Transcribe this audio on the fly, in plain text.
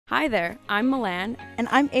Hi there, I'm Milan, And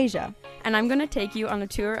I'm Asia. and I'm going to take you on a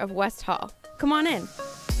tour of West Hall. Come on in.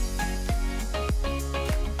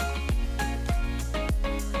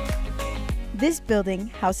 This building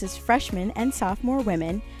houses freshman and sophomore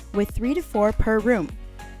women with 3 to 4 per room.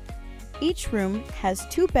 Each room has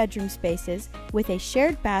 2 bedroom spaces with a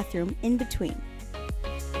shared bathroom in between.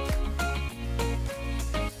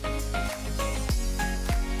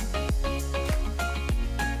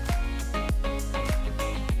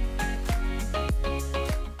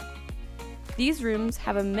 These rooms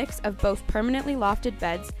have a mix of both permanently lofted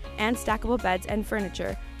beds and stackable beds and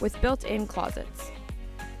furniture with built-in closets.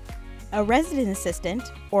 A resident assistant,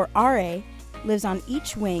 or RA, lives on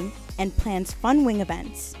each wing and plans fun wing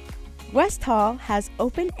events. West Hall has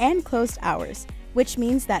open and closed hours, which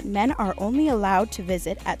means that men are only allowed to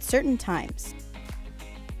visit at certain times.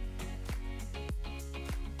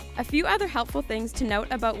 A few other helpful things to note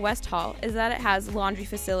about West Hall is that it has laundry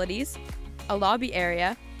facilities, a lobby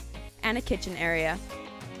area, and a kitchen area.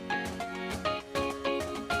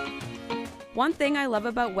 One thing I love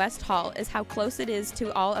about West Hall is how close it is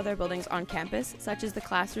to all other buildings on campus, such as the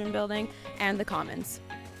classroom building and the commons.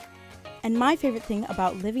 And my favorite thing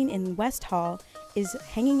about living in West Hall is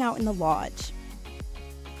hanging out in the lodge.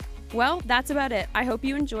 Well, that's about it. I hope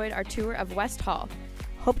you enjoyed our tour of West Hall.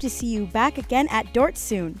 Hope to see you back again at Dordt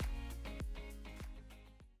soon.